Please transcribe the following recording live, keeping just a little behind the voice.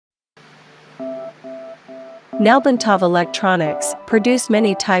Nalbantov Electronics produce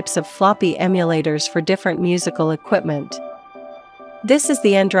many types of floppy emulators for different musical equipment. This is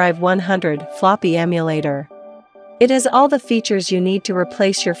the N-Drive 100 floppy emulator. It has all the features you need to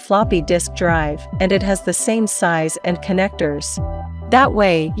replace your floppy disk drive, and it has the same size and connectors. That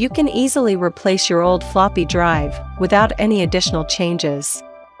way, you can easily replace your old floppy drive without any additional changes.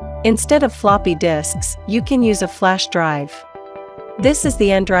 Instead of floppy disks, you can use a flash drive. This is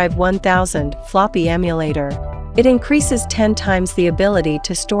the N-Drive 1000 floppy emulator. It increases 10 times the ability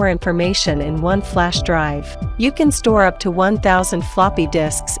to store information in one flash drive. You can store up to 1000 floppy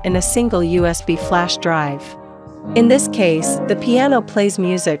disks in a single USB flash drive. In this case, the piano plays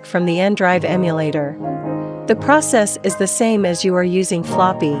music from the N-Drive emulator. The process is the same as you are using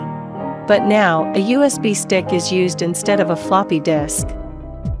floppy. But now, a USB stick is used instead of a floppy disk.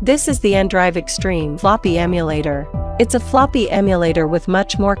 This is the N-Drive Extreme floppy emulator. It's a floppy emulator with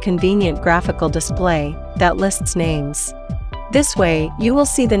much more convenient graphical display that lists names. This way, you will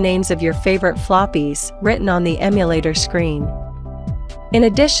see the names of your favorite floppies written on the emulator screen. In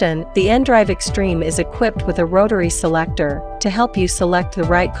addition, the N-Drive Extreme is equipped with a rotary selector to help you select the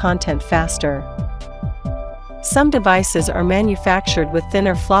right content faster. Some devices are manufactured with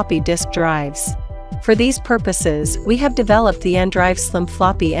thinner floppy disk drives. For these purposes, we have developed the N-Drive Slim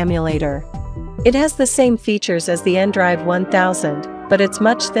Floppy Emulator. It has the same features as the N-Drive 1000, but it's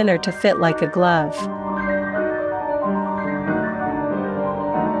much thinner to fit like a glove.